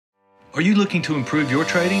Are you looking to improve your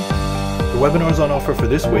trading? The webinar is on offer for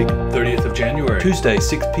this week, 30th of January, Tuesday,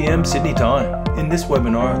 6 p.m. Sydney time. In this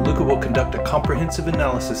webinar, Luca will conduct a comprehensive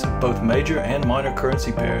analysis of both major and minor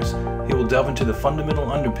currency pairs. He will delve into the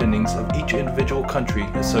fundamental underpinnings of each individual country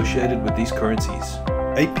associated with these currencies.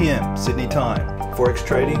 8 p.m. Sydney time, Forex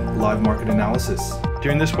trading, live market analysis.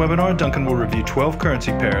 During this webinar, Duncan will review 12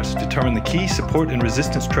 currency pairs, determine the key support and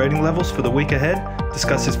resistance trading levels for the week ahead,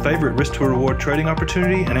 discuss his favorite risk to reward trading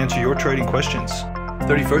opportunity, and answer your trading questions.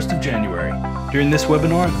 31st of January. During this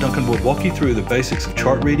webinar, Duncan will walk you through the basics of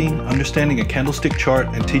chart reading, understanding a candlestick chart,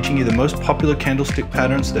 and teaching you the most popular candlestick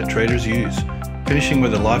patterns that traders use, finishing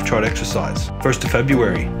with a live chart exercise. 1st of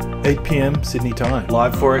February, 8 p.m. Sydney time,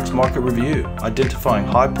 live Forex market review, identifying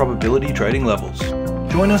high probability trading levels.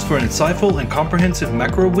 Join us for an insightful and comprehensive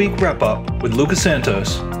macro week wrap-up with Luca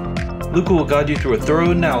Santos. Luca will guide you through a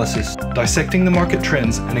thorough analysis, dissecting the market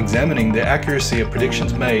trends and examining the accuracy of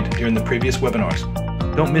predictions made during the previous webinars.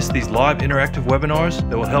 Don't miss these live interactive webinars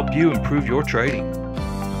that will help you improve your trading.